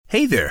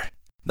Hey there.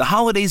 The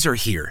holidays are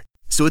here,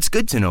 so it's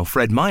good to know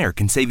Fred Meyer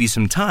can save you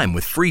some time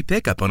with free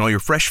pickup on all your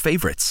fresh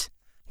favorites.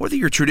 Whether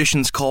your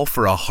traditions call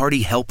for a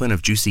hearty helping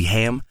of juicy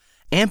ham,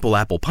 ample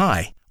apple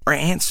pie, or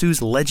Aunt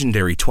Sue's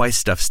legendary twice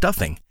stuffed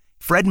stuffing,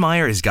 Fred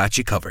Meyer has got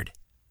you covered.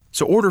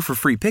 So order for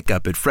free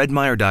pickup at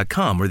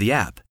fredmeyer.com or the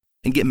app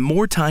and get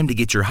more time to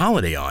get your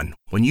holiday on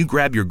when you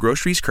grab your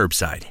groceries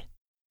curbside.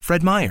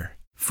 Fred Meyer,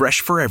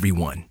 fresh for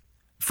everyone.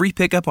 Free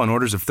pickup on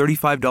orders of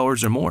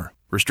 $35 or more.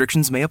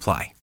 Restrictions may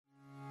apply.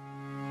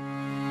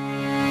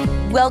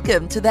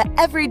 Welcome to the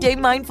Everyday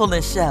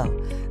Mindfulness Show,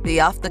 the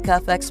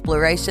off-the-cuff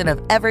exploration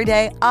of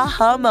everyday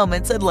aha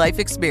moments and life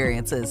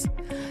experiences.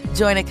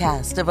 Join a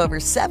cast of over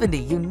 70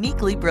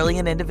 uniquely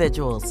brilliant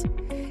individuals.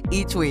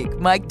 Each week,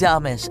 Mike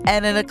Domish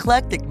and an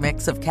eclectic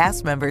mix of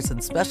cast members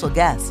and special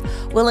guests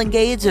will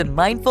engage in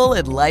mindful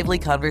and lively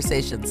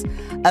conversations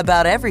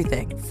about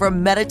everything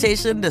from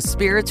meditation to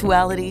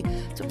spirituality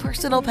to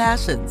personal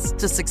passions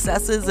to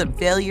successes and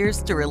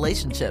failures to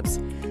relationships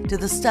to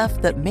the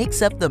stuff that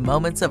makes up the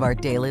moments of our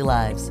daily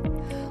lives.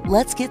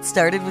 Let's get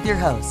started with your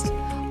host,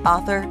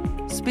 author,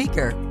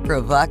 speaker,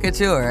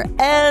 provocateur,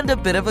 and a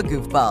bit of a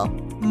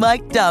goofball,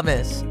 Mike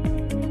Domish.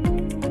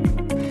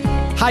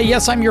 Hi,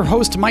 yes, I'm your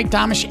host, Mike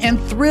Domish, and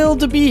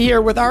thrilled to be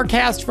here with our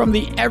cast from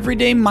the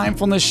Everyday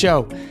Mindfulness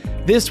Show.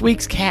 This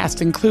week's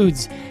cast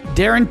includes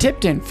Darren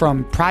Tipton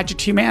from Project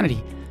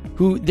Humanity,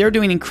 who they're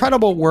doing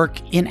incredible work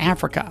in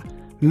Africa.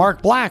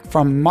 Mark Black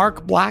from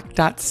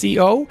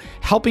markblack.co,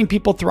 helping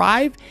people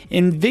thrive,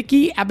 and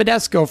Vicky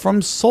Abadesco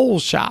from Soul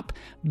Shop,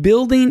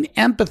 building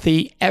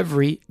empathy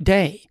every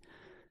day.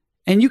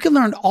 And you can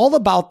learn all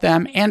about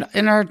them and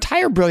our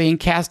entire brilliant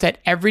cast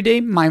at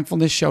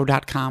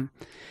everydaymindfulnessshow.com.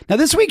 Now,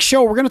 this week's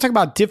show, we're going to talk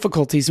about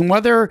difficulties and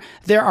whether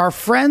they're our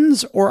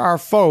friends or our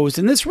foes.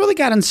 And this really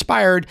got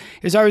inspired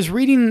as I was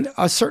reading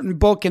a certain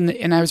book and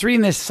I was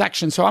reading this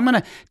section. So I'm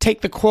going to take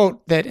the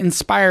quote that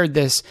inspired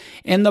this.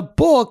 And the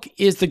book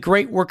is The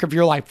Great Work of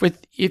Your Life.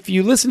 If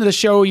you listen to the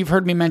show, you've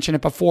heard me mention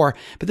it before,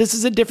 but this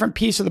is a different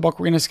piece of the book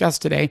we're going to discuss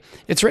today.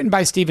 It's written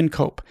by Stephen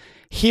Cope.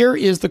 Here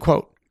is the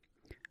quote.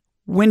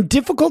 When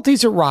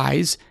difficulties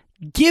arise,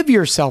 give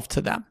yourself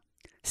to them.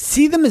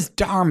 See them as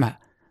dharma.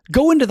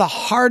 Go into the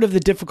heart of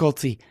the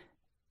difficulty,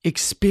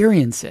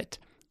 experience it,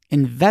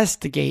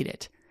 investigate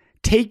it,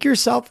 take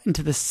yourself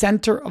into the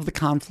center of the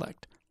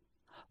conflict.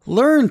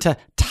 Learn to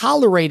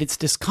tolerate its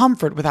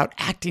discomfort without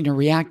acting or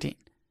reacting.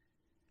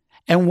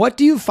 And what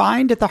do you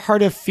find at the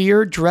heart of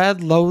fear,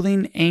 dread,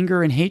 loathing,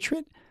 anger, and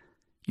hatred?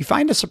 You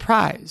find a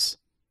surprise.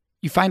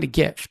 You find a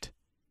gift.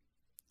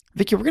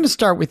 Vicky, we're going to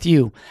start with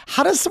you.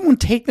 How does someone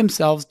take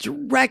themselves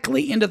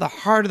directly into the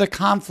heart of the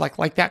conflict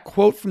like that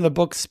quote from the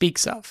book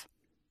speaks of?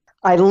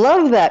 I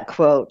love that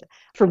quote.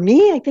 For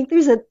me, I think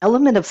there's an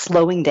element of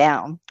slowing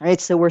down, right?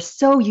 So we're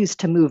so used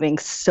to moving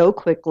so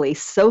quickly,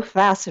 so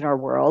fast in our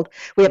world.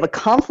 We have a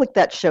conflict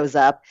that shows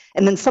up,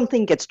 and then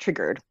something gets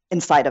triggered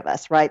inside of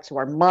us, right? So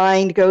our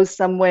mind goes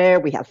somewhere,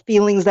 we have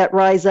feelings that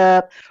rise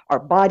up, our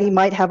body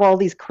might have all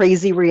these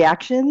crazy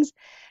reactions.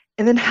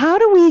 And then how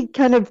do we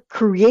kind of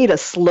create a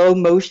slow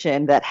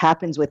motion that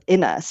happens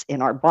within us,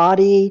 in our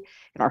body,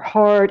 in our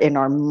heart, in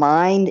our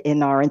mind,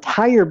 in our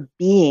entire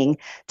being,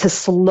 to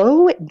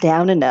slow it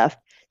down enough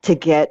to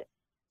get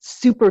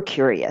super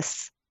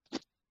curious,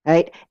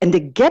 right? And to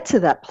get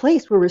to that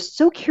place where we're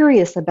so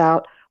curious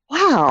about,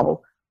 wow,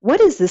 what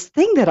is this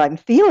thing that I'm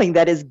feeling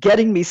that is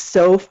getting me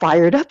so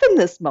fired up in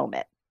this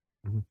moment?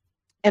 Mm-hmm.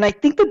 And I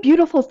think the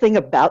beautiful thing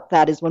about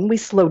that is when we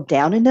slow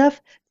down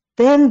enough,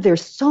 then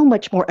there's so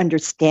much more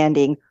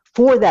understanding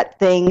for that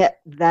thing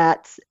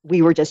that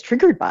we were just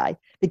triggered by.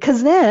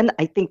 Because then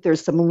I think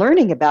there's some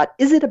learning about,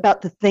 is it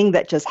about the thing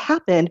that just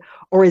happened,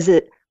 or is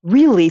it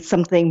really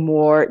something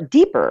more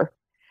deeper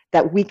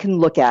that we can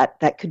look at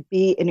that could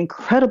be an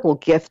incredible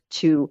gift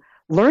to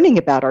learning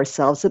about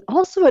ourselves, and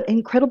also an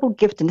incredible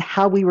gift in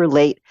how we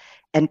relate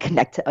and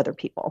connect to other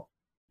people.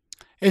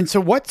 And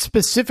so what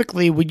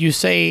specifically would you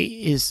say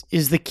is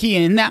the key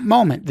in that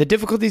moment, the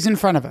difficulties in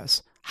front of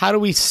us? How do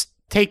we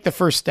take the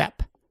first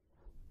step?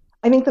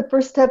 I think the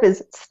first step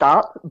is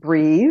stop,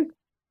 breathe,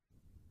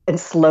 and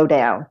slow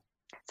down.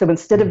 So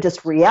instead of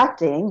just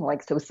reacting,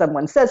 like so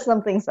someone says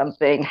something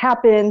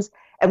happens,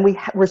 and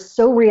we're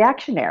so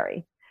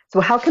reactionary. So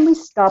how can we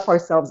stop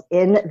ourselves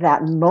in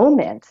that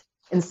moment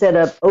instead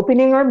of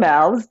opening our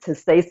mouths to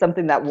say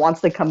something that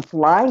wants to come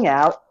flying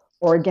out,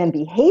 or again,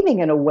 behaving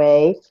in a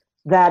way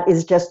that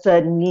is just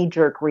a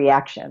knee-jerk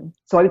reaction?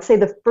 So I would say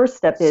the first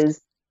step is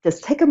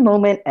just take a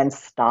moment and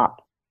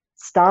stop.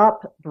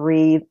 Stop,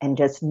 breathe, and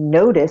just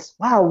notice,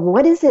 wow,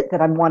 what is it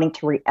that I'm wanting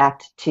to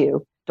react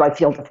to? Do I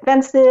feel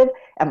defensive?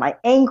 Am I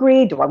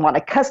angry? Do I want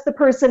to cuss the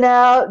person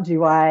out?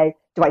 Do I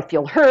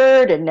feel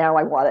hurt and now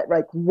I want it?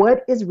 Like,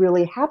 what is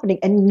really happening?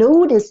 And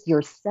notice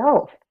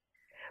yourself.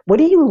 What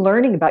are you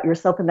learning about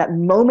yourself in that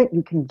moment?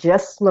 You can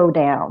just slow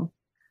down.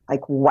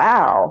 Like,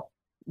 wow,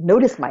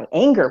 notice my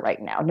anger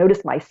right now.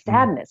 Notice my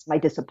sadness, my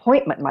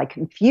disappointment, my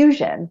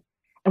confusion.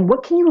 And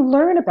what can you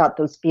learn about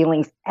those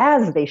feelings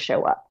as they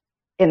show up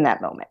in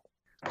that moment?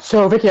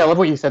 So, Vicky, I love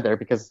what you said there,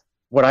 because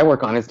what I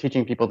work on is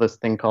teaching people this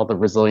thing called the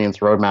resilience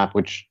roadmap,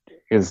 which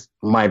is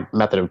my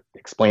method of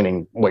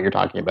explaining what you're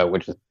talking about,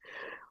 which is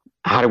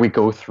how do we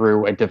go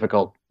through a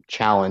difficult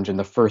challenge? And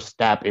the first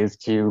step is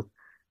to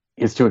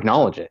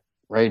acknowledge it,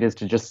 right? Is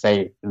to just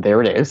say,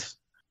 there it is,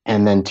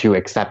 and then to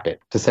accept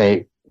it, to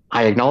say,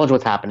 I acknowledge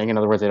what's happening. In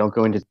other words, I don't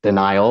go into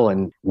denial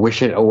and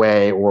wish it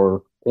away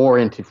or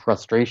into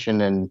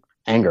frustration and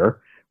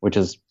anger, which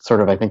is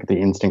sort of, I think, the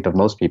instinct of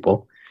most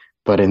people,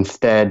 but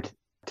instead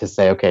to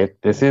say, okay,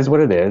 this is what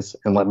it is,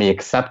 and let me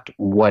accept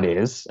what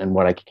is and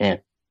what I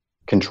can't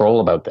control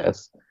about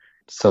this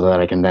so that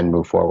I can then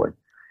move forward.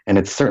 And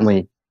it's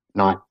certainly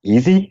not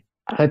easy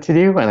to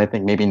do, and I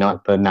think maybe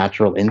not the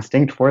natural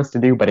instinct for us to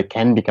do, but it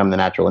can become the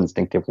natural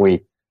instinct if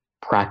we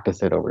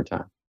practice it over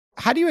time.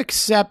 How do you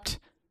accept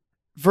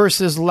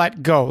versus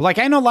let go? Like,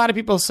 I know a lot of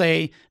people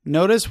say,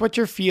 notice what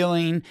you're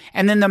feeling.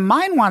 And then the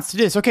mind wants to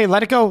do this. Okay,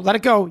 let it go. Let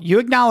it go. You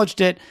acknowledged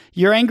it.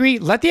 You're angry.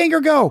 Let the anger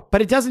go.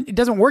 But it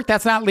doesn't work.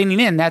 That's not leaning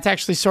in. That's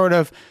actually sort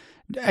of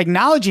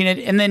acknowledging it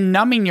and then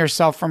numbing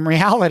yourself from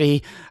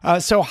reality.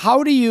 So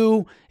how do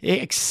you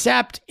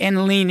accept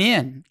and lean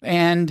in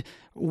and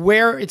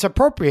where it's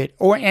appropriate,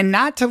 and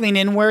not to lean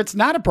in where it's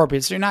not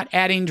appropriate? So you're not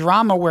adding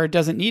drama where it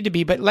doesn't need to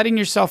be, but letting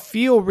yourself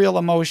feel real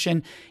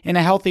emotion in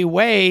a healthy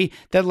way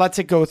that lets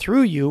it go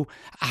through you.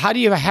 How do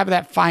you have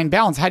that fine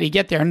balance? How do you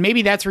get there? And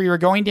maybe that's where you were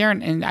going,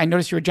 Darren. And I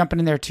noticed you were jumping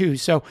in there too.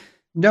 So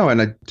no,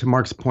 and to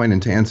Mark's point,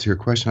 and to answer your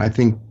question, I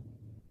think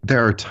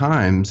there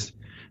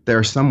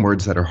are some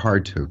words that are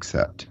hard to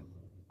accept.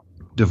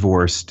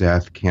 Divorce,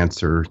 death,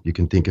 cancer, you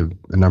can think of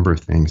a number of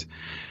things.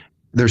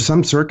 There's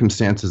some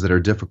circumstances that are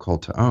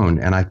difficult to own.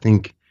 And I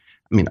think,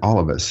 all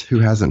of us, who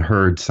hasn't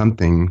heard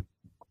something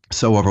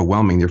so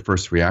overwhelming, their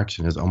first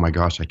reaction is, oh my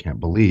gosh, I can't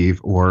believe,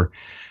 or,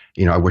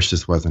 I wish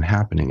this wasn't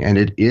happening. And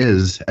it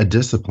is a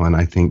discipline,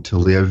 I think, to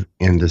live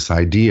in this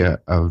idea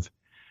of,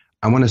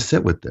 I want to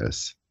sit with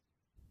this.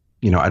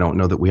 I don't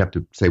know that we have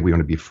to say we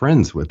want to be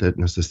friends with it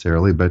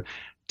necessarily, but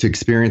to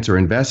experience or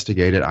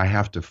investigate it, I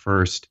have to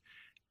first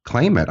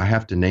claim it. I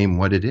have to name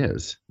what it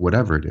is,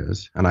 whatever it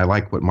is. And I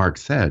like what Mark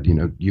said,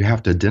 you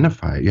have to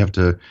identify it. You have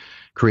to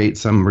create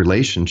some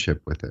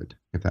relationship with it,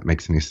 if that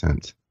makes any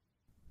sense.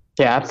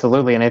 Yeah,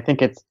 absolutely. And I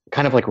think it's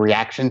kind of like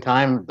reaction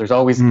time. There's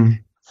always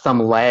some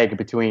lag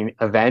between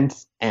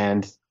event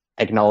and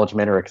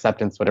acknowledgement or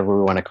acceptance, whatever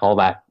we want to call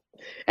that.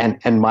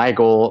 And my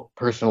goal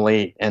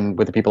personally, and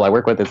with the people I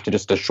work with,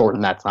 is to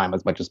shorten that time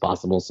as much as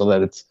possible so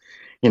that it's,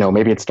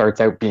 maybe it starts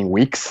out being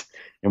weeks,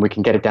 and we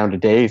can get it down to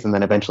days, and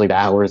then eventually to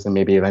hours, and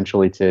maybe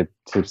eventually to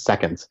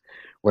seconds,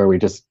 where we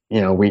just,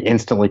 we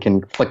instantly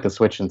can flick the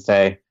switch and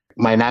say,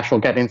 my natural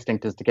gut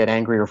instinct is to get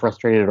angry or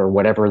frustrated or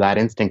whatever that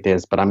instinct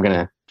is, but I'm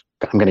gonna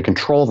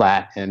control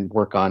that and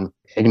work on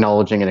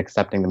acknowledging and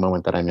accepting the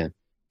moment that I'm in.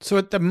 So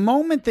at the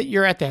moment that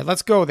you're at that,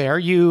 let's go there.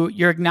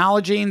 You're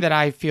acknowledging that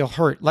I feel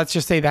hurt. Let's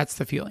just say that's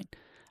the feeling.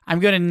 I'm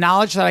going to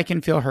acknowledge that I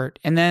can feel hurt,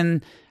 and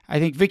then I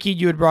think, Vicky,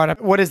 you had brought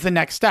up, what is the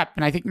next step?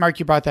 And I think, Mark,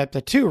 you brought that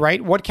up too,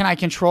 right? What can I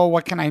control?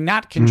 What can I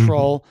not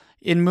control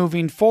in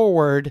moving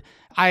forward?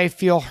 I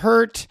feel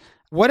hurt.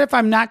 What if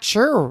I'm not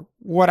sure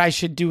what I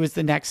should do as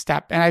the next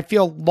step and I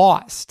feel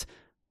lost?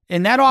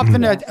 And that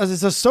often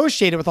is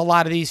associated with a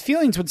lot of these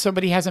feelings when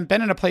somebody hasn't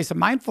been in a place of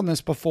mindfulness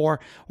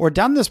before or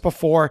done this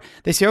before.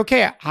 They say,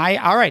 okay,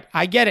 all right,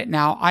 I get it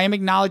now. I am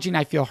acknowledging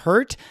I feel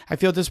hurt, I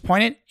feel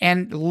disappointed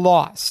and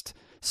lost.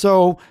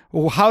 So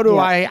where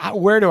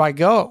do I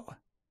go?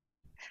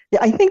 Yeah,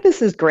 I think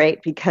this is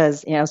great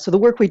because, so the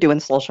work we do in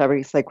Soul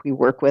Shrubbery is like we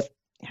work with,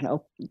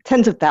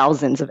 tens of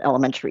thousands of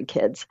elementary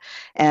kids,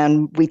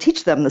 and we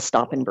teach them to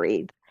stop and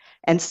breathe.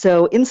 And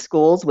so in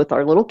schools with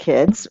our little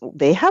kids,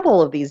 they have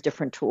all of these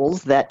different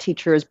tools that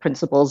teachers,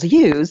 principals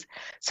use.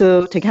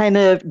 So to kind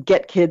of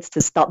get kids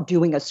to stop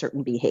doing a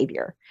certain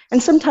behavior.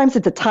 And sometimes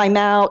it's a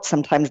timeout.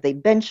 Sometimes they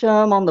bench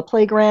them on the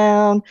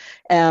playground.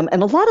 And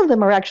a lot of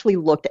them are actually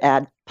looked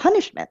at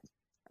punishment.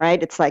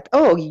 Right? It's like,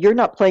 oh, you're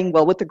not playing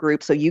well with the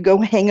group, so you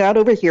go hang out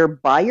over here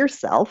by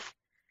yourself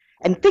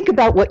and think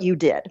about what you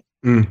did,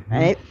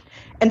 right?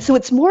 And so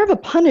it's more of a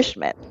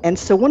punishment. And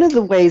so one of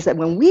the ways that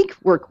when we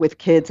work with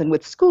kids and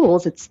with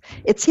schools, it's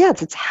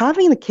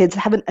having the kids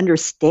have an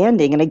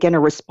understanding and, again, a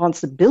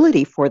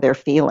responsibility for their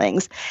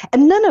feelings.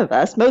 And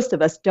most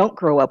of us don't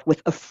grow up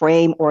with a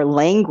frame or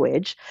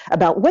language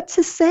about what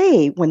to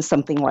say when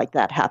something like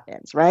that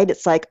happens, right?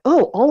 It's like,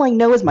 oh, all I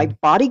know is my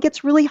body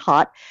gets really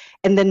hot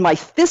and then my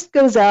fist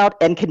goes out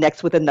and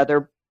connects with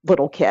another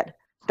little kid.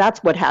 That's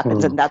what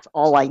happens, and that's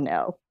all I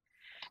know.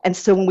 And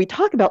so when we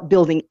talk about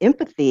building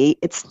empathy,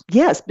 it's,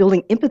 yes,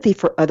 building empathy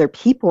for other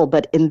people.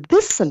 But in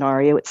this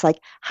scenario, it's like,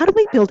 how do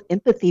we build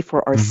empathy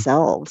for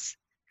ourselves?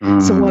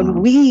 So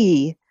when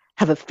we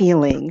have a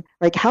feeling,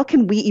 like, how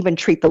can we even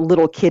treat the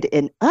little kid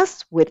in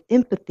us with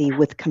empathy,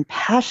 with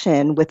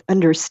compassion, with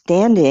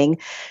understanding,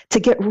 to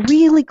get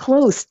really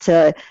close,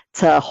 to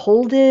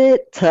hold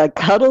it, to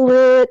cuddle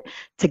it,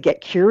 to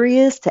get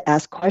curious, to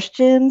ask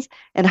questions?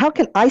 And how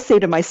can I say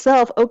to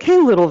myself, okay,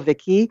 little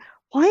Vicky,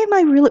 why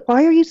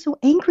are you so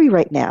angry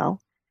right now?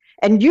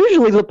 And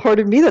usually the part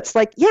of me that's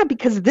like, yeah,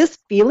 because this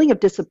feeling of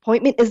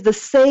disappointment is the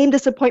same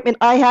disappointment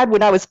I had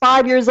when I was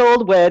 5 years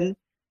old when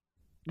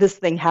this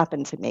thing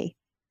happened to me.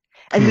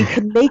 And we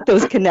can make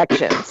those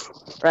connections,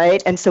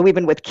 right? And so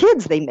even with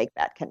kids, they make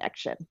that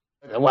connection.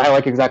 Well, I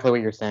like exactly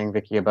what you're saying,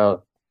 Vicki,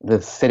 about the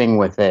sitting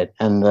with it.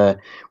 And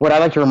what I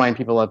like to remind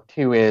people of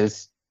too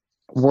is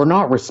we're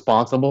not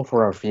responsible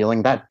for our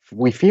feeling. That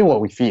we feel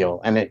what we feel,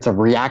 and it's a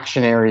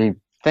reactionary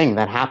thing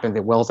that happens.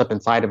 It wells up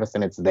inside of us,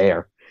 and it's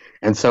there.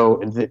 And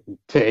so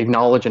to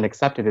acknowledge and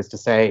accept it is to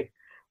say,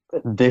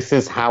 this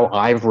is how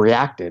I've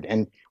reacted.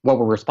 And what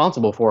we're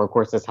responsible for, of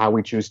course, is how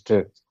we choose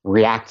to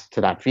react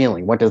to that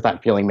feeling. What does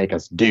that feeling make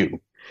us do?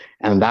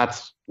 And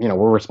that's,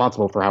 we're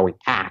responsible for how we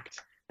act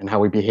and how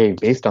we behave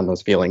based on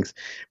those feelings.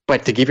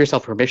 But to give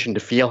yourself permission to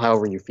feel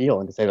however you feel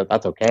and to say that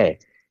that's okay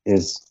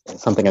is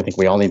something I think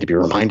we all need to be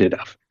reminded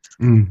of.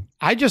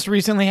 I just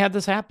recently had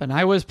this happen.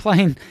 I was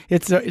playing,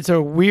 it's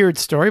a weird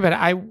story, but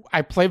I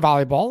play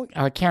volleyball.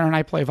 Karen and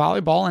I play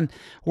volleyball, and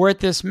we're at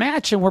this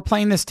match and we're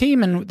playing this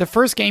team, and the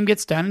first game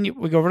gets done and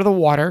we go over to the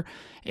water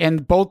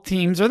and both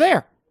teams are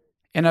there.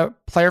 And a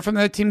player from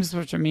the team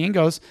comes to me and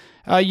goes,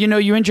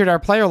 you injured our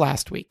player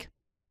last week.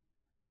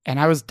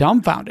 And I was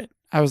dumbfounded.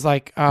 I was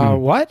like,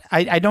 what?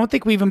 I don't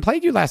think we even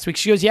played you last week.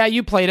 She goes, yeah,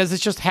 you played us.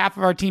 It's just half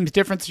of our team's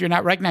difference. You're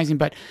not recognizing,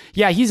 but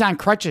yeah, he's on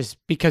crutches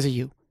because of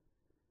you.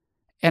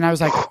 And I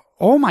was like,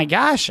 oh my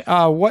gosh,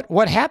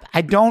 what happened?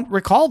 I don't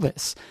recall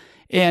this.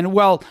 And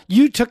well,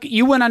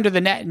 you went under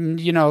the net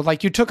and,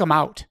 you took him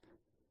out.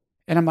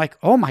 And I'm like,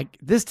 oh my,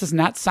 this does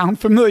not sound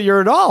familiar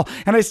at all.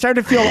 And I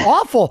started to feel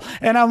awful.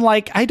 And I'm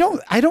like, I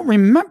don't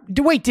remember.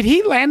 Wait, did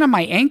he land on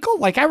my ankle?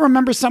 Like, I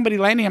remember somebody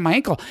landing on my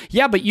ankle.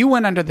 Yeah, but you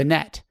went under the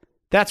net.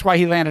 That's why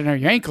he landed on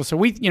your ankle. So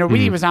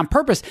we was on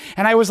purpose.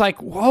 And I was like,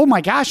 oh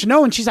my gosh,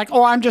 no. And she's like,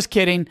 oh, I'm just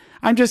kidding.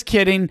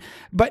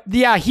 But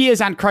yeah, he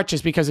is on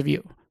crutches because of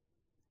you.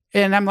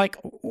 And I'm like,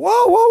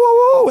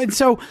 whoa. And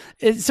so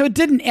it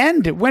didn't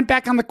end. It went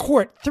back on the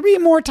court 3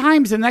 more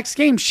times. The next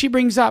game, she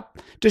brings up,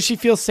 does she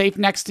feel safe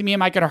next to me?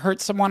 Am I going to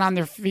hurt someone on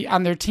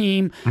their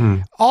team?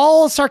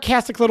 All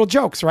sarcastic little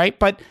jokes, right?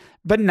 But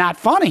not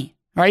funny,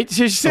 right?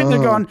 So she's sitting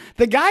there going,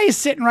 the guy is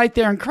sitting right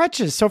there in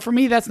crutches. So for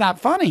me, that's not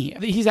funny.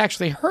 He's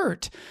actually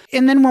hurt.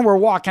 And then when we're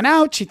walking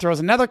out, she throws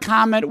another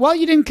comment. Well,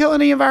 you didn't kill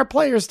any of our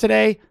players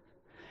today.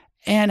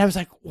 And I was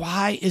like,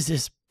 why is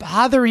this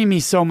bothering me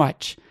so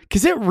much?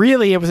 Because it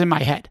was in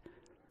my head.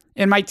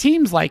 And my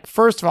team's like,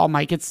 first of all,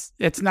 Mike, it's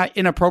not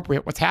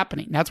inappropriate what's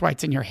happening. That's why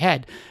it's in your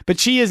head. But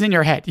she is in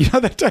your head.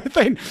 That type of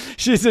thing.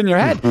 She's in your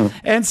head.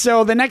 And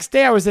so the next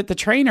day I was at the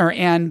trainer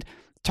and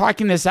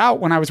talking this out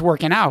when I was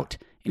working out.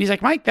 And he's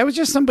like, Mike, that was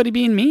just somebody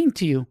being mean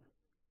to you.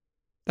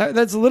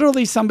 That's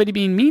literally somebody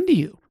being mean to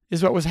you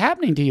is what was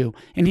happening to you.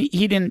 And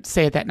he didn't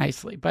say it that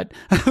nicely, but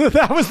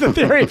that was the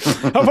theory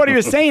of what he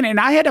was saying. And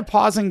I had to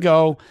pause and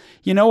go,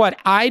 you know what?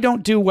 I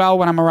don't do well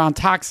when I'm around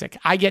toxic.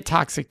 I get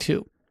toxic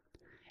too.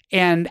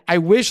 And I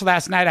wish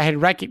last night I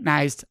had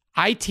recognized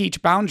I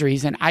teach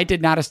boundaries and I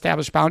did not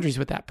establish boundaries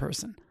with that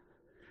person.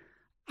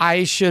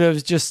 I should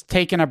have just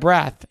taken a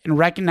breath and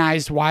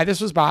recognized why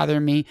this was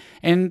bothering me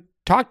and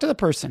talked to the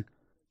person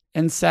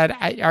and said,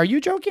 are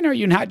you joking or are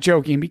you not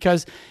joking?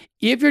 Because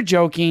if you're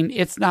joking,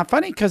 it's not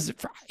funny because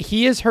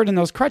he is hurt in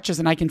those crutches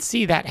and I can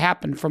see that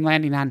happen from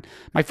landing on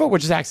my foot,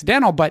 which is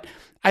accidental, but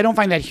I don't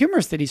find that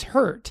humorous that he's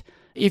hurt.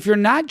 If you're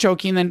not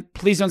joking, then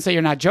please don't say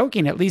you're not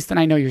joking. At least then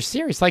I know you're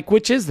serious. Like,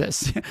 which is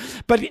this?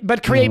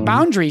 but create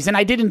boundaries. And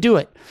I didn't do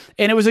it.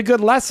 And it was a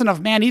good lesson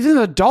of, man, even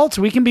adults,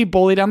 we can be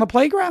bullied on the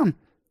playground.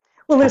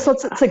 Well,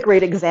 it's a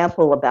great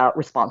example about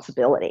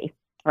responsibility,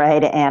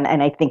 right? And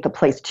I think the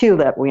place too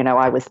that,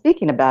 I was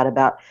speaking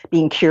about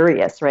being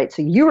curious, right?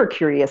 So you were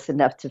curious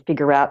enough to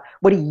figure out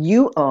what do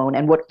you own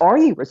and what are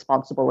you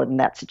responsible in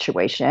that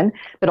situation,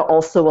 but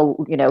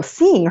also,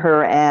 seeing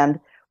her and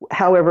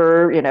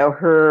however,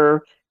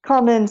 her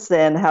comments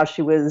and how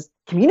she was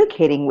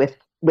communicating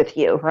with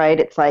you, right?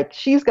 It's like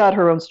she's got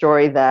her own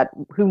story that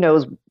who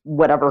knows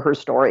whatever her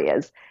story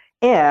is.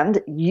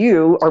 And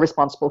you are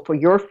responsible for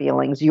your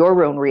feelings,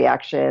 your own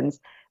reactions,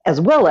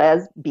 as well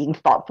as being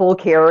thoughtful,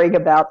 caring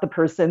about the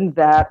person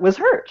that was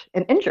hurt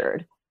and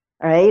injured,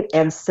 right?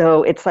 And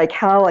so it's like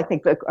how I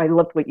think that I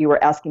loved what you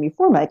were asking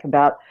before, Mike,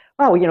 about,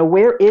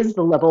 where is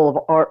the level of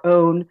our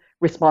own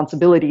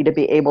responsibility to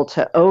be able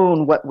to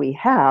own what we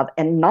have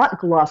and not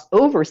gloss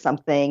over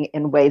something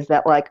in ways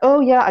that like, oh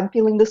yeah, I'm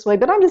feeling this way,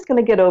 but I'm just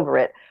going to get over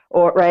it.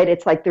 Or, right,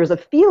 it's like there's a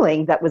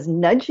feeling that was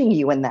nudging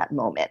you in that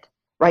moment,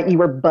 right? You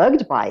were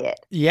bugged by it.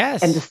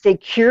 Yes. And to stay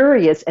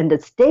curious and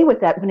to stay with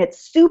that when it's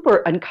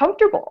super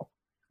uncomfortable,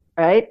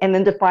 right? And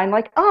then to find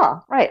like,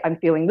 right, I'm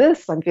feeling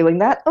this, I'm feeling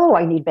that. Oh,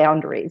 I need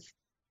boundaries,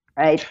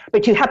 right?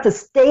 But you have to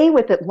stay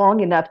with it long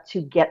enough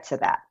to get to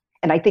that.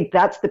 And I think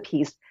that's the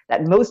piece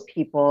that most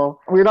people,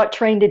 we're not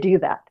trained to do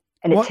that.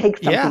 And it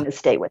takes something to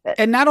stay with it.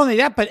 And not only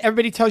that, but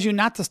everybody tells you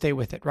not to stay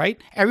with it,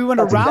 right? Everyone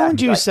around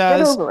you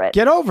says,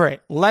 get over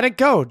it, let it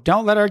go.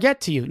 Don't let her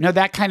get to you.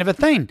 That kind of a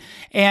thing.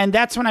 And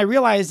that's when I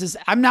realized is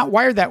I'm not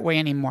wired that way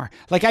anymore.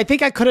 Like, I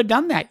think I could have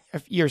done that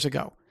years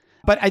ago.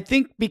 But I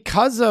think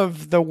because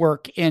of the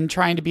work in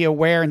trying to be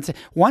aware and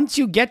once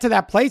you get to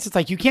that place, it's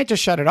like you can't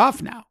just shut it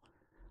off now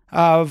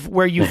of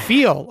where you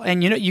feel,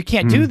 and you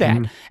can't do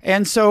that.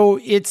 And so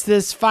it's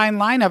this fine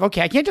line of,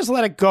 okay, I can't just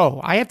let it go.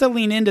 I have to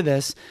lean into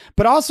this,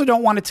 but also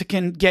don't want it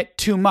to get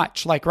too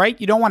much. Like, right?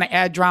 You don't want to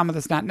add drama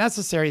that's not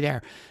necessary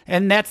there.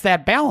 And that's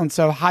that balance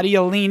of how do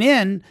you lean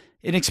in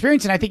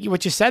experience. And I think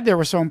what you said there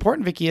was so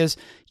important, Vicki, is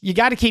you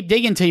got to keep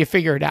digging until you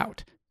figure it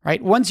out,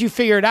 right? Once you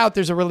figure it out,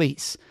 there's a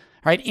release.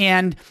 Right.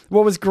 And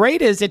what was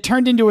great is it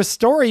turned into a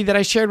story that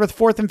I shared with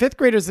 4th and 5th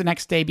graders the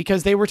next day,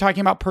 because they were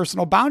talking about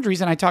personal boundaries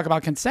and I talk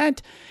about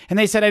consent. And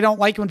they said, I don't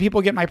like when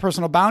people get my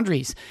personal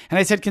boundaries. And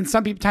I said, can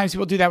sometimes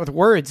people do that with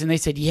words? And they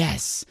said,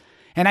 yes.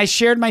 And I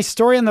shared my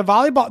story on the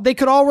volleyball. They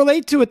could all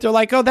relate to it. They're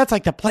like, oh, that's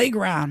like the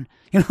playground.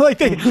 Like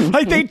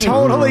they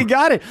totally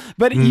got it.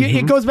 But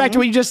it goes back to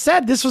what you just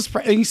said. This was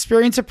an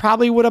experience that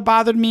probably would have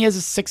bothered me as a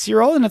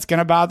 6-year-old, and it's going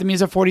to bother me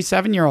as a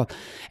 47-year-old.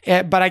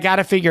 But I got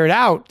to figure it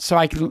out so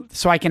I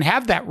can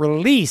have that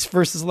release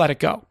versus let it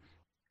go.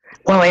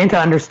 Well, and to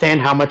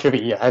understand how much of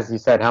it, as you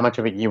said, how much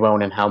of it you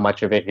own and how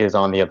much of it is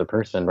on the other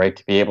person, right?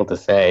 To be able to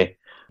say,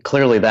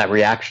 clearly that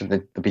reaction,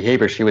 the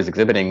behavior she was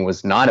exhibiting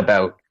was not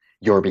about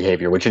your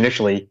behavior, which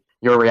initially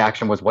your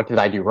reaction was, what did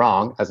I do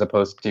wrong? As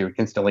opposed to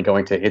instantly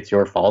going to, it's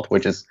your fault,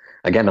 which is,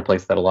 again, the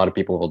place that a lot of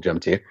people will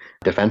jump to,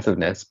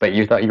 defensiveness. But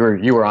you thought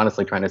you were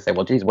honestly trying to say,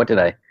 well, geez, where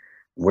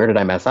did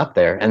I mess up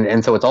there?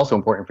 And so it's also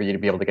important for you to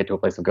be able to get to a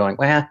place of going,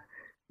 well,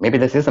 maybe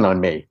this isn't on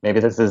me.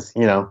 Maybe this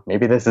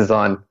is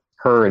on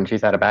her and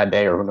she's had a bad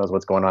day, or who knows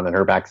what's going on in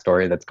her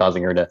backstory that's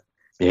causing her to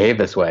behave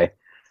this way.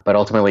 But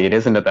ultimately it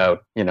isn't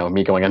about,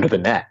 me going under the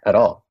net at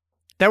all.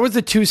 That was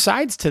the two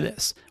sides to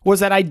this,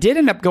 was that I did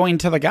end up going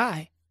to the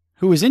guy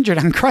who was injured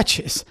on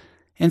crutches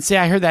and say,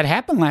 I heard that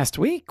happened last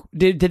week.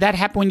 Did that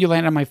happen when you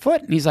landed on my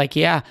foot? And he's like,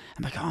 yeah.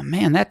 I'm like, oh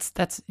man,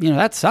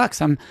 that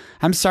sucks. I'm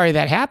sorry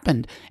that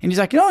happened. And he's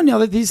like,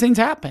 no, these things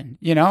happen,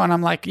 and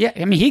I'm like, yeah,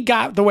 I mean, he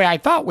got the way I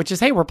thought, which is,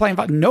 hey, we're playing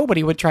football.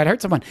 Nobody would try to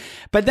hurt someone.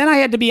 But then I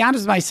had to be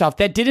honest with myself.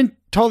 That didn't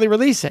totally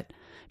release it,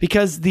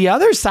 because the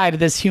other side of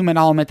this human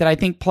element that I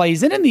think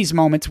plays in these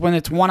moments when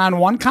it's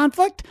one-on-one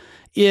conflict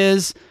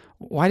is,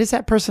 why does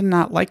that person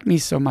not like me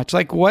so much?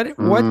 Like what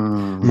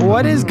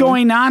is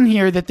going on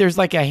here that there's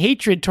like a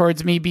hatred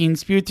towards me being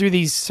spewed through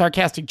these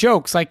sarcastic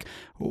jokes? Like,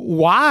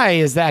 why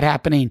is that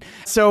happening?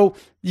 So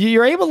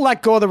you're able to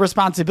let go of the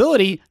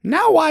responsibility.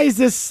 Now, why is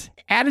this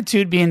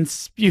attitude being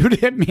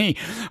spewed at me?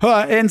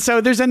 And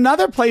so there's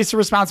another place of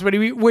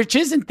responsibility, which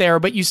isn't there,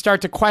 but you start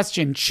to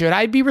question, should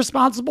I be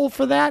responsible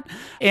for that?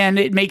 And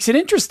it makes it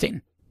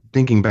interesting.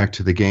 Thinking back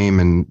to the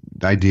game and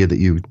the idea that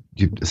you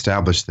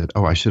established that,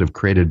 I should have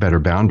created better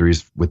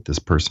boundaries with this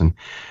person,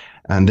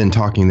 and then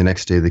talking the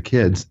next day to the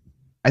kids,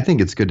 I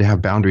think it's good to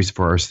have boundaries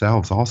for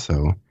ourselves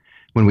also.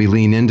 When we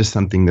lean into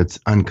something that's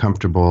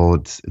uncomfortable,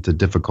 it's a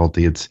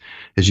difficulty. It's,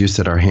 as you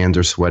said, our hands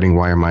are sweating.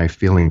 Why am I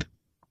feeling,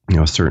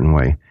 a certain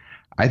way?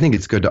 I think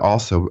it's good to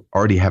also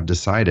already have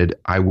decided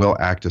I will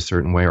act a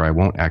certain way or I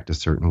won't act a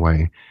certain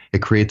way.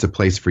 It creates a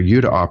place for you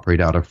to operate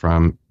out of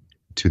from,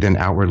 to then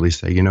outwardly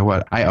say, you know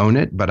what, I own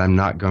it, but I'm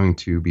not going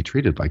to be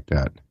treated like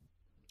that.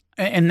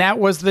 And that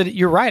was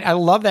you're right. I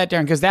love that,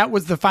 Darren, because that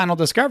was the final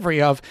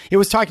discovery of, it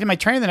was talking to my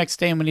trainer the next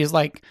day, and when he's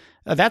like,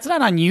 that's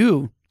not on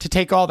you to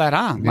take all that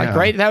on. Like,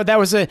 right. That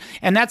was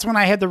and that's when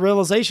I had the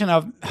realization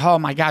of, oh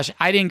my gosh,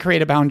 I didn't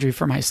create a boundary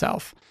for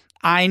myself.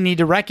 I need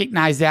to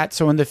recognize that.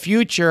 So in the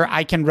future,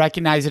 I can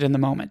recognize it in the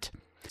moment.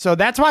 So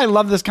that's why I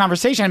love this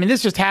conversation. I mean,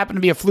 this just happened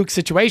to be a fluke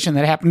situation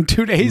that happened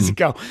 2 days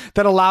ago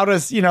that allowed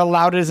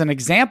it as an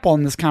example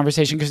in this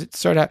conversation, because it's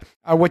sort of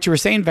what you were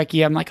saying,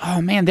 Vicki. I'm like,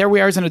 oh man, there we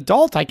are as an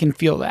adult. I can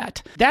feel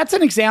that. That's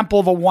an example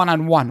of a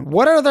one-on-one.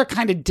 What are other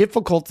kind of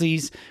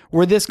difficulties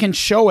where this can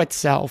show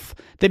itself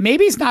that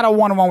maybe it's not a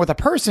one-on-one with a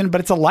person,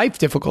 but it's a life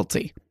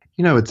difficulty?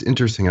 It's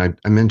interesting.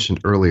 I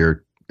mentioned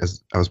earlier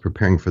as I was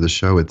preparing for the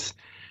show,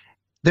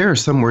 there are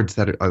some words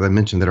that I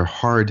mentioned that are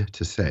hard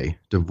to say.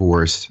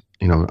 Divorce,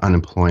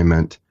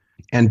 unemployment.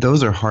 And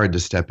those are hard to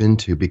step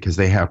into because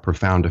they have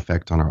profound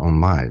effect on our own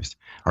lives,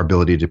 our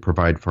ability to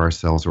provide for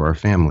ourselves or our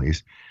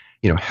families,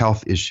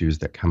 health issues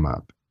that come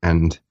up.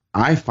 And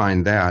I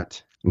find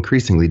that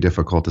increasingly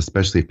difficult,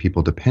 especially if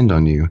people depend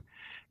on you.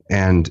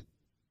 And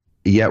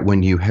yet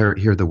when you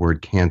hear the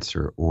word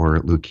cancer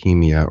or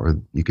leukemia, or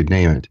you could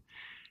name it,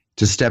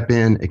 to step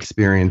in,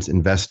 experience,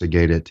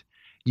 investigate it,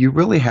 you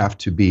really have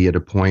to be at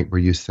a point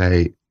where you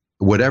say,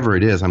 whatever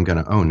it is, I'm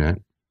going to own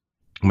it.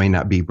 May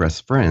not be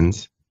best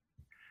friends,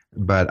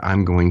 but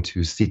I'm going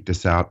to seek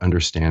this out,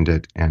 understand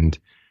it, and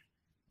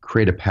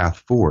create a path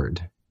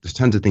forward. There's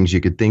tons of things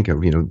you could think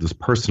of, those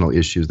personal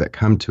issues that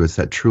come to us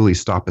that truly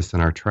stop us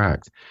in our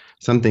tracks.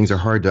 Some things are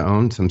hard to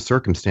own, some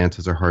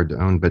circumstances are hard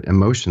to own, but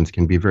emotions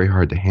can be very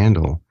hard to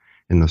handle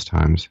in those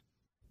times.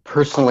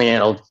 Personally,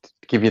 I'll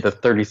give you the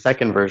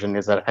 30-second version,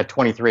 is that at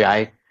 23,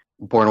 I,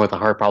 born with a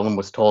heart problem,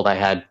 was told I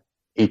had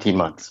 18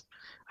 months.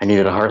 I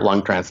needed a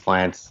heart-lung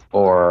transplant,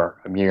 or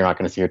you're not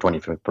going to see your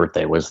 25th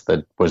birthday was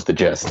the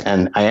gist.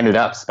 And I ended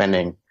up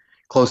spending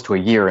close to a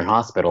year in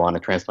hospital on a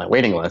transplant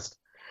waiting list.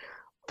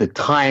 the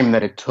time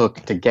that it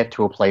took to get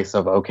to a place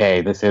of,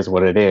 okay, this is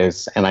what it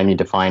is, and I need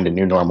to find a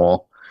new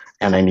normal,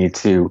 and I need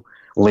to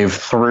live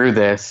through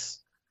this.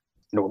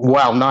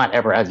 Well, not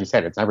ever, as you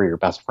said, it's never your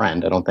best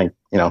friend. I don't think,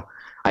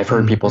 I've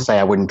heard people say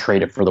I wouldn't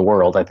trade it for the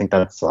world. I think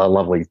that's a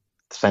lovely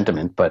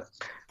sentiment, but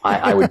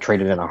I would trade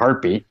it in a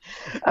heartbeat.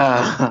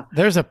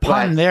 There's a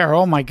pun there.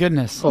 Oh my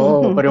goodness.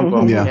 Oh, but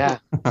yeah.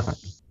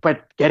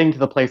 But getting to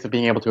the place of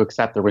being able to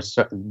accept, there was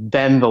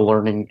then the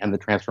learning and the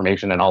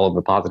transformation and all of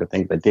the positive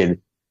things that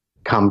did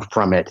come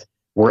from it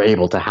were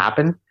able to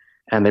happen.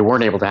 And they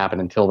weren't able to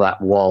happen until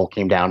that wall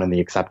came down and the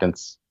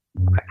acceptance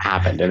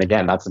happened. And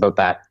again, that's about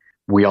that.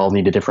 We all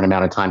need a different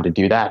amount of time to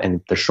do that.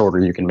 And the shorter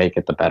you can make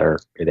it, the better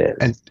it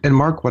is. And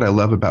Mark, what I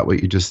love about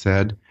what you just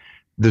said,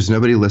 there's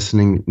nobody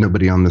listening,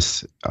 nobody on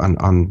this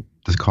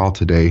call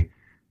today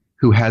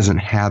who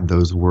hasn't had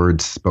those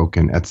words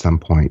spoken at some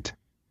point.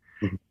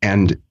 Mm-hmm.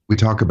 And we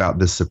talk about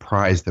this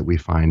surprise that we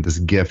find, this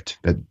gift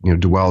that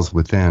dwells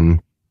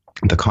within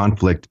the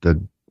conflict,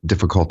 the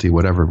difficulty,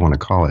 whatever you want to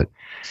call it.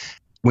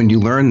 When you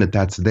learn that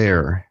that's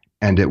there,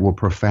 and it will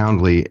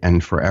profoundly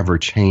and forever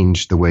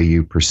change the way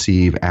you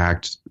perceive,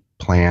 act,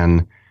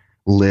 plan,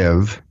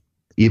 live,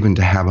 even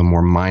to have a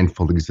more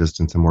mindful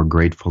existence, a more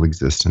grateful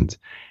existence,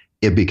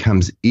 it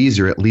becomes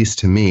easier, at least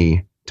to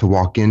me, to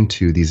walk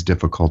into these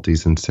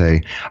difficulties and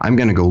say, I'm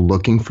going to go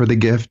looking for the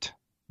gift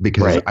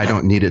because I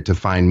don't need it to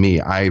find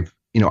me. I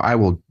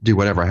will do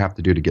whatever I have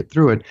to do to get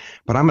through it,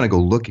 but I'm going to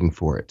go looking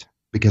for it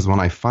because when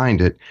I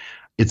find it,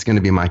 it's going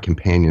to be my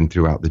companion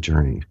throughout the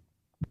journey.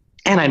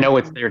 And I know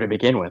it's there to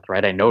begin with,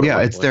 right? I know.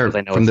 Yeah, it's there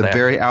from the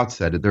very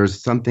outset.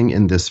 There's something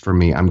in this for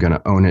me. I'm going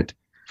to own it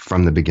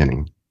from the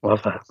beginning.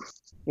 Love that.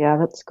 Yeah,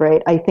 that's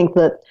great. I think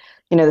that,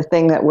 the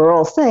thing that we're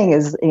all saying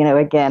is,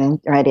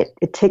 again, right,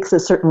 it takes a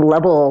certain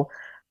level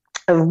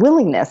of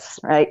willingness,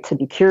 right, to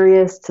be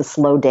curious, to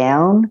slow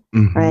down,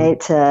 right,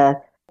 to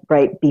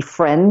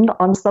befriend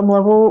on some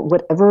level,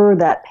 whatever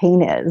that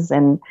pain is.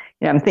 And,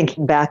 I'm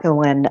thinking back on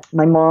when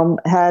my mom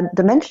had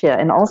dementia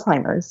and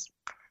Alzheimer's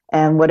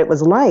and what it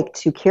was like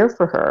to care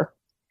for her.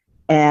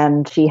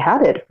 And she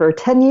had it for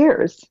 10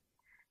 years.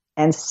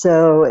 And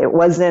so it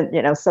wasn't,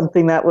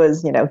 something that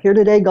was, here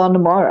today, gone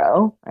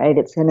tomorrow, right?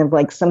 It's kind of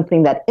like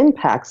something that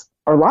impacts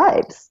our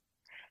lives.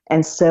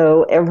 And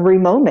so every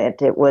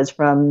moment, it was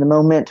from the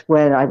moment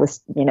when I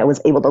was,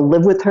 was able to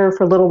live with her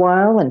for a little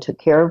while and took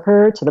care of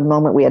her to the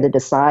moment we had to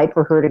decide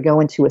for her to go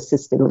into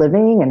assisted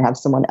living and have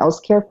someone else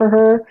care for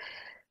her.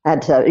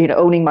 Had to,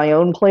 owning my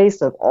own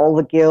place of all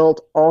the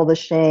guilt, all the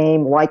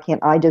shame. Why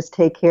can't I just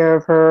take care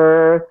of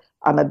her?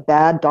 I'm a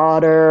bad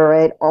daughter,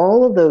 right?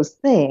 All of those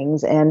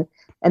things. And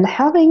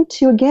having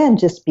to, again,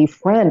 just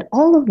befriend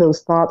all of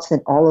those thoughts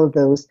and all of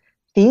those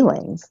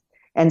feelings.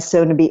 And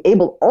so to be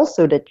able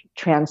also to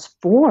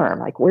transform,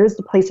 like where's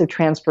the place of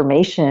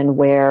transformation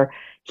where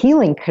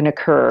healing can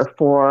occur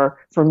for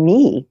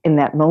me in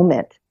that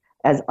moment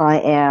as I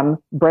am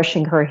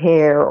brushing her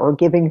hair or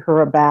giving her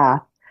a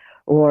bath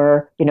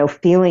or,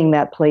 feeling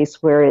that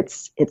place where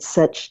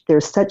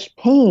there's such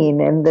pain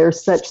and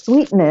there's such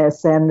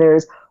sweetness and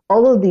there's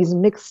all of these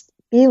mixed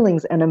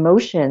feelings and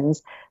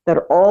emotions that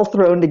are all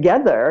thrown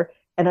together.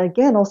 And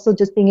again, also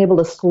just being able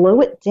to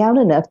slow it down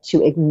enough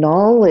to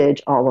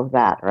acknowledge all of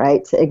that,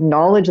 right? To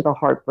acknowledge the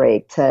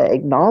heartbreak, to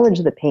acknowledge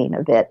the pain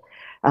of it,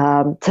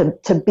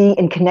 to be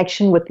in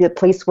connection with the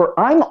place where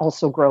I'm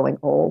also growing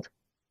old,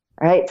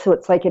 right? So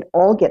it's like it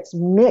all gets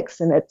mixed.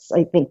 And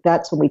I think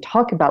that's when we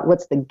talk about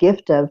what's the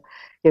gift of,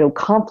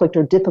 conflict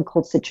or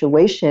difficult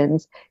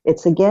situations.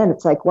 It's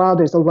like, wow,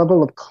 there's a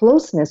level of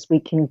closeness we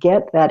can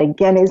get that,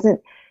 again,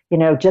 isn't,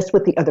 just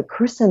with the other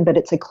person, but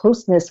it's a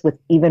closeness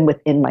even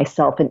within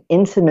myself, an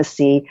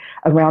intimacy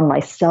around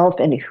myself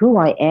and who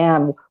I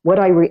am, what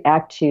I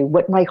react to,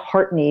 what my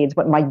heart needs,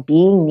 what my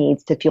being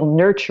needs to feel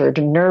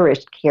nurtured,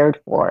 nourished, cared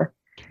for.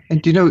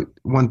 And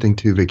one thing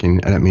too, Vicki,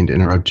 I don't mean to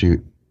interrupt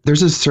you,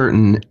 there's a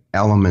certain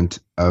element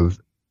of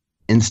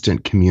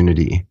instant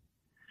community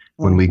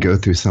when we go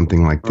through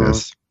something like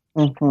this.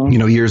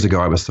 Mm-hmm. Years ago,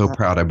 I was so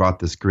proud. I bought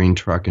this green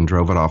truck and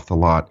drove it off the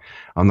lot.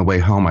 On the way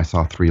home, I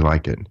saw 3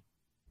 like it.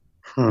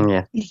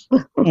 Yeah.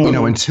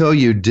 Until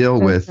you deal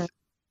with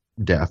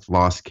death,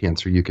 loss,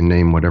 cancer, you can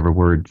name whatever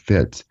word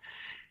fits.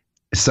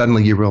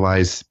 Suddenly you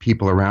realize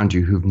people around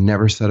you who've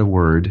never said a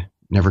word,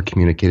 never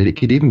communicated. It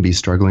could even be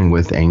struggling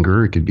with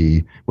anger. It could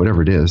be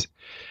whatever it is.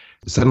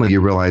 Suddenly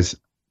you realize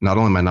not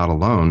only am I not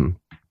alone,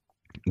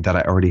 that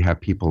I already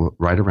have people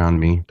right around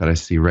me that I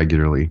see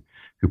regularly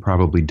who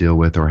probably deal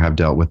with or have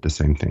dealt with the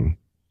same thing.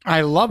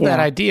 I love that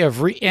idea of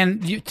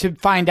to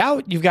find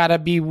out, you've got to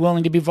be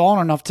willing to be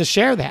vulnerable enough to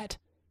share that.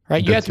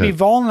 Right, you have to be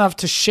vulnerable enough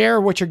to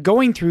share what you're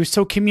going through,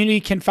 so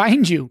community can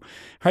find you.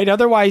 Right,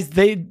 otherwise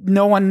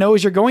no one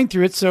knows you're going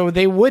through it. So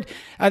they would.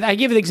 I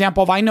give an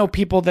example of I know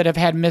people that have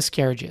had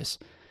miscarriages,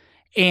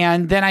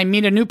 and then I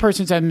meet a new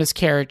person who's had a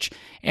miscarriage,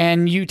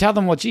 and you tell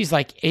them, well, geez,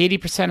 like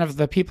 80% of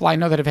the people I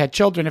know that have had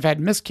children have had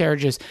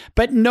miscarriages,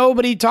 but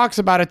nobody talks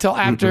about it till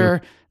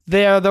after.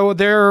 Their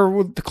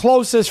the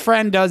closest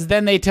friend does.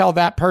 Then they tell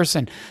that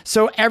person.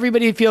 So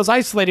everybody feels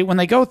isolated when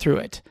they go through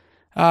it.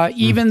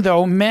 even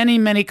though many,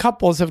 many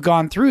couples have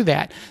gone through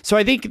that. So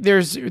I think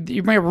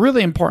you made a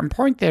really important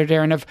point there,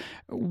 Darren, of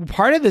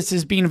part of this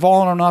is being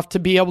vulnerable enough to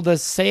be able to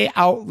say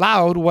out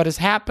loud what is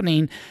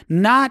happening,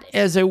 not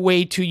as a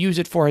way to use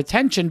it for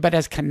attention, but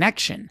as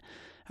connection,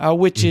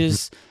 which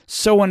is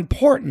so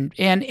important.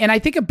 And I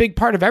think a big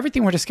part of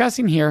everything we're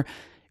discussing here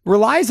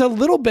relies a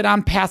little bit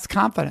on past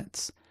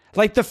confidence.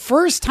 Like the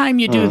first time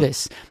you do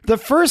this, the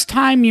first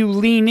time you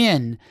lean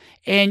in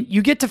and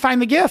you get to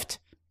find the gift.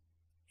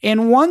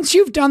 And once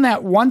you've done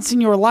that once in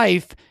your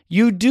life,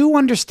 you do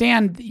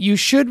understand, you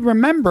should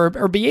remember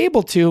or be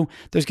able to,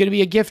 there's going to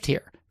be a gift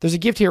here. There's a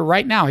gift here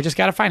right now. I just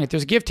got to find it.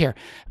 There's a gift here.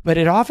 But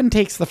it often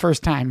takes the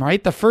first time,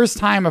 right? The first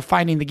time of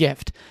finding the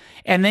gift.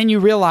 And then you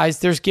realize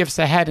there's gifts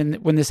ahead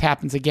when this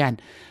happens again.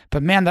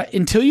 But man,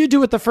 until you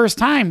do it the first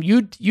time,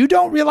 you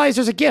don't realize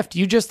there's a gift.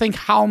 You just think,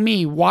 how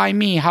me? Why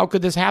me? How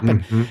could this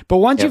happen? But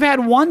once you've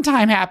had one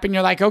time happen,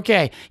 you're like,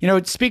 okay,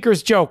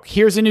 speaker's joke.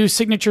 Here's a new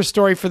signature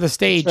story for the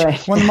stage.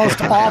 When the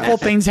most awful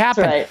things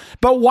happen.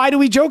 But why do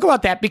we joke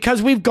about that?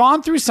 Because we've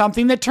gone through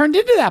something that turned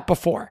into that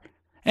before.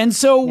 And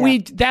so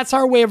that's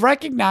our way of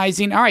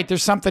recognizing, all right,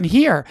 there's something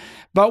here.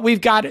 But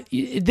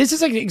this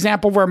is an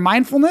example where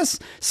mindfulness,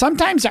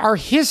 sometimes our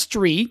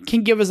history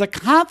can give us a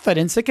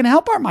confidence that can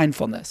help our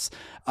mindfulness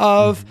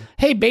of,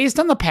 hey, based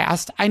on the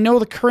past, I know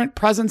the current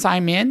presence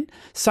I'm in,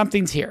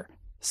 something's here.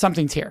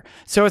 Something's here.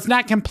 So it's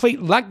not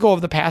complete let go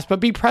of the past, but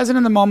be present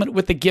in the moment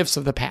with the gifts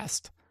of the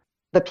past.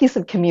 The piece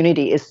of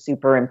community is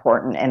super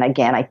important. And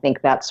again, I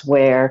think that's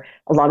where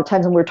a lot of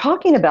times when we're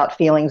talking about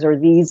feelings or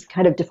these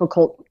kind of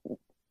difficult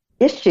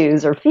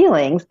issues or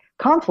feelings,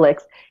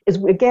 conflicts,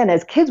 is again,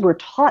 as kids, we're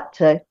taught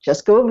to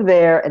just go over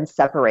there and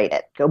separate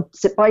it. Go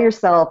sit by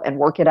yourself and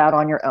work it out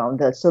on your own.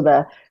 So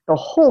the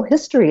whole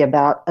history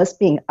about us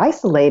being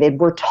isolated,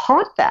 we're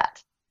taught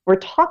that. We're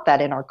taught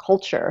that in our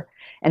culture.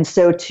 And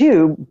so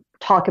to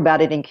talk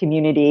about it in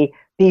community,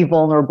 be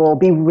vulnerable,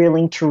 be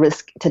willing to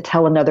risk to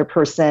tell another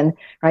person,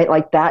 right?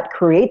 Like that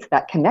creates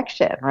that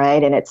connection,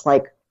 right? And it's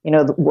like,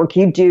 the work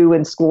you do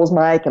in schools,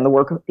 Mike, and the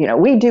work,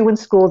 we do in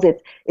schools,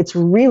 it's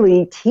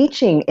really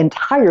teaching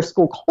entire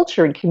school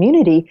culture and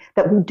community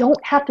that we don't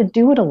have to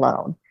do it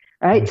alone,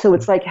 right? So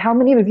it's like, how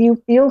many of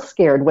you feel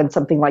scared when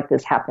something like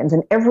this happens?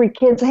 And every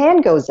kid's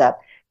hand goes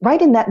up.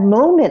 Right in that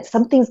moment,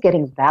 something's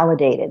getting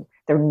validated.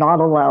 They're not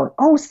alone.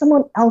 Oh,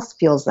 someone else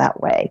feels that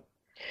way.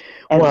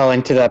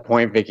 And to that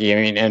point, Vicki,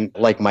 and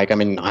like Mike, I'm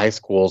in high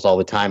schools all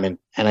the time, and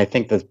I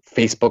think the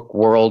Facebook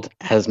world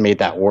has made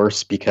that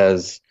worse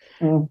because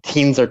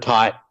teens are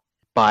taught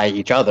by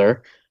each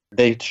other.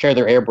 They share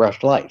their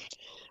airbrushed life,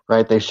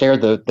 right? They share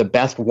the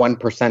best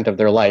 1% of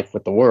their life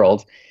with the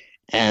world.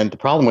 And the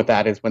problem with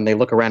that is when they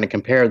look around and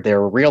compare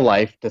their real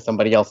life to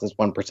somebody else's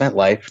 1%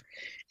 life,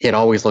 it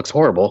always looks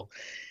horrible.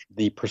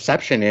 The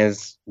perception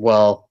is,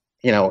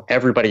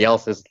 everybody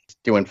else is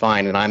doing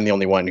fine and I'm the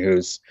only one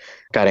who's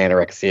got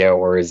anorexia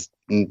or is,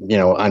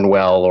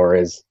 unwell or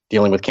is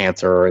dealing with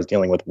cancer or is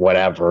dealing with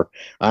whatever.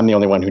 I'm the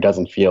only one who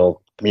doesn't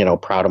feel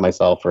proud of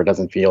myself or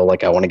doesn't feel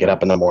like I want to get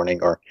up in the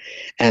morning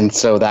and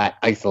so that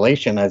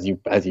isolation, as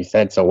you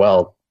said so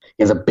well,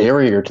 is a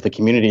barrier to the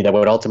community that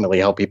would ultimately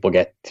help people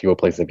get to a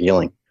place of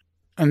healing.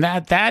 And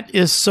that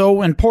is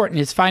so important.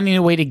 It's finding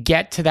a way to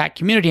get to that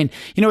community. And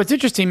it's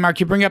interesting, Mark,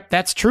 you bring up,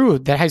 that's true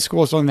that high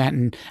schools learn that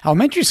and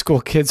elementary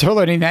school kids are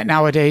learning that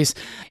nowadays.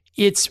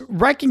 It's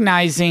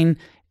recognizing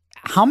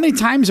how many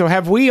times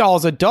have we all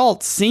as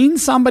adults seen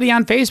somebody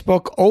on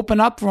Facebook open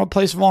up from a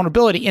place of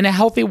vulnerability in a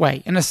healthy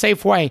way, in a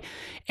safe way,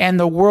 and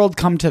the world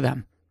come to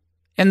them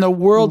and the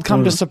world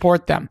come to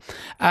support them.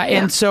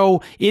 And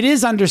so it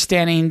is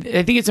understanding,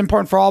 I think it's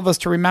important for all of us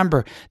to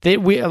remember that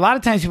a lot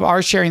of times people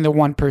are sharing the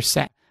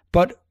 1%,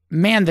 but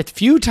man, the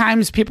few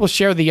times people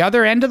share the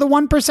other end of the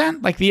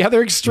 1%, like the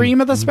other extreme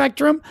of the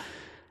spectrum,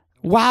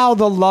 wow,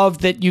 the love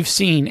that you've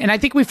seen. And I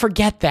think we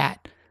forget that.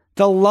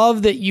 The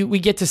love that we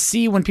get to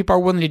see when people are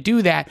willing to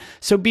do that.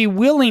 So be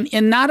willing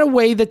in not a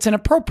way that's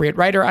inappropriate,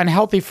 right, or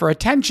unhealthy for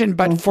attention,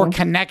 but for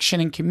connection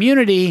and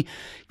community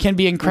can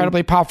be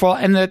incredibly powerful.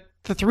 And the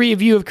three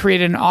of you have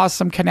created an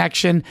awesome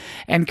connection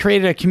and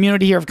created a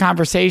community here of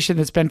conversation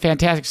that's been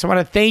fantastic. So I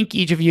want to thank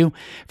each of you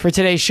for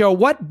today's show.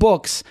 What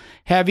books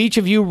have each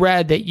of you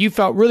read that you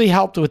felt really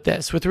helped with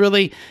this, with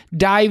really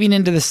diving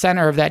into the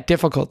center of that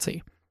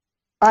difficulty?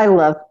 I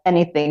love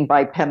anything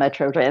by Pema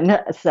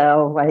Chodron.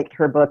 So like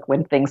her book,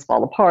 When Things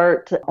Fall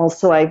Apart.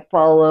 Also,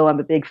 I'm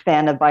a big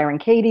fan of Byron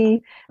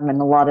Katie.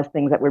 And a lot of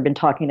things that we've been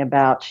talking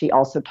about, she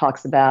also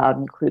talks about,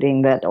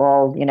 including that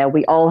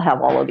we all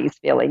have all of these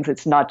feelings.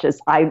 It's not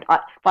just, if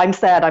I'm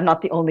sad, I'm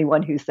not the only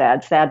one who's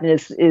sad.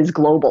 Sadness is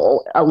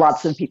global.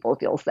 Lots of people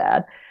feel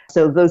sad.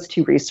 So those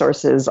two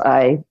resources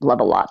I love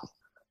a lot.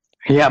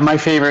 Yeah, my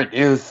favorite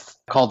is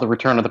called The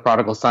Return of the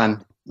Prodigal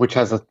Son, which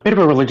has a bit of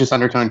a religious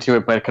undertone to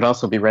it, but it could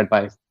also be read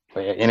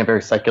in a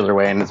very secular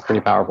way. And it's a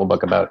pretty powerful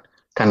book about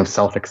kind of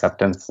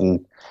self-acceptance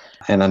and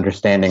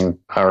understanding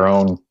our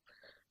own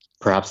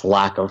perhaps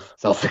lack of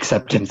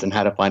self-acceptance and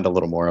how to find a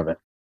little more of it.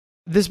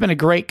 This has been a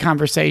great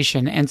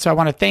conversation. And so I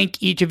want to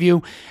thank each of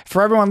you.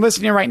 For everyone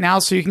listening right now,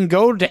 so you can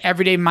go to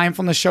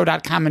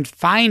everydaymindfulnessshow.com and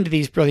find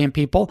these brilliant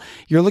people.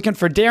 You're looking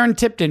for Darren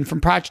Tipton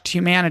from Project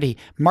Humanity,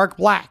 Mark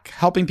Black,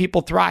 Helping People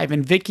Thrive,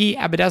 and Vicky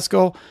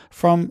Abadesco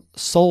from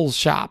Soul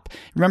Shop.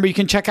 Remember, you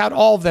can check out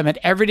all of them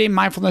at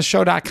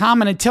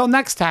everydaymindfulnessshow.com. And until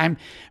next time,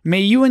 may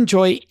you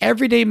enjoy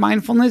everyday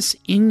mindfulness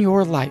in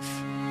your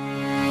life.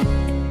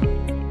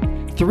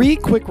 3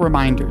 quick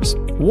reminders.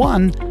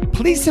 1,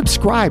 please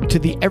subscribe to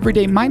the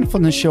Everyday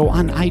Mindfulness Show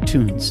on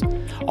iTunes.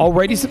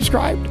 Already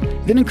subscribed?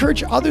 Then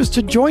encourage others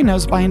to join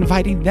us by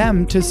inviting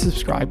them to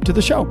subscribe to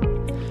the show.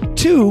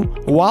 2,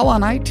 while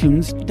on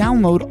iTunes,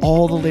 download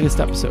all the latest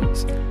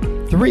episodes.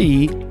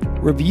 3,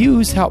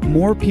 reviews help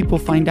more people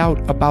find out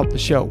about the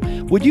show.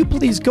 Would you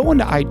please go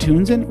into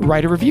iTunes and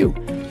write a review?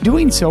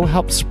 Doing so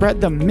helps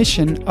spread the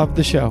mission of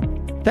the show.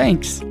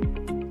 Thanks.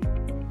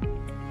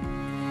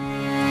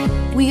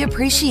 We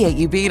appreciate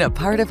you being a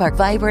part of our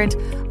vibrant,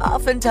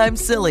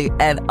 oftentimes silly,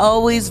 and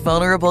always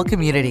vulnerable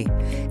community.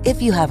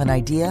 If you have an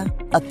idea,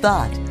 a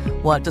thought,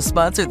 want to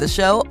sponsor the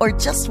show, or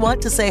just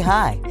want to say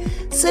hi,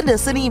 send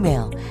us an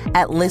email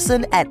at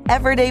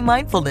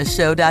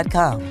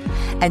listen@everydaymindfulnessshow.com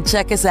and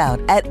check us out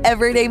at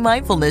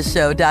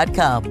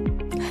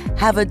everydaymindfulnessshow.com.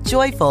 Have a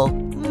joyful,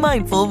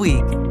 mindful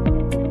week.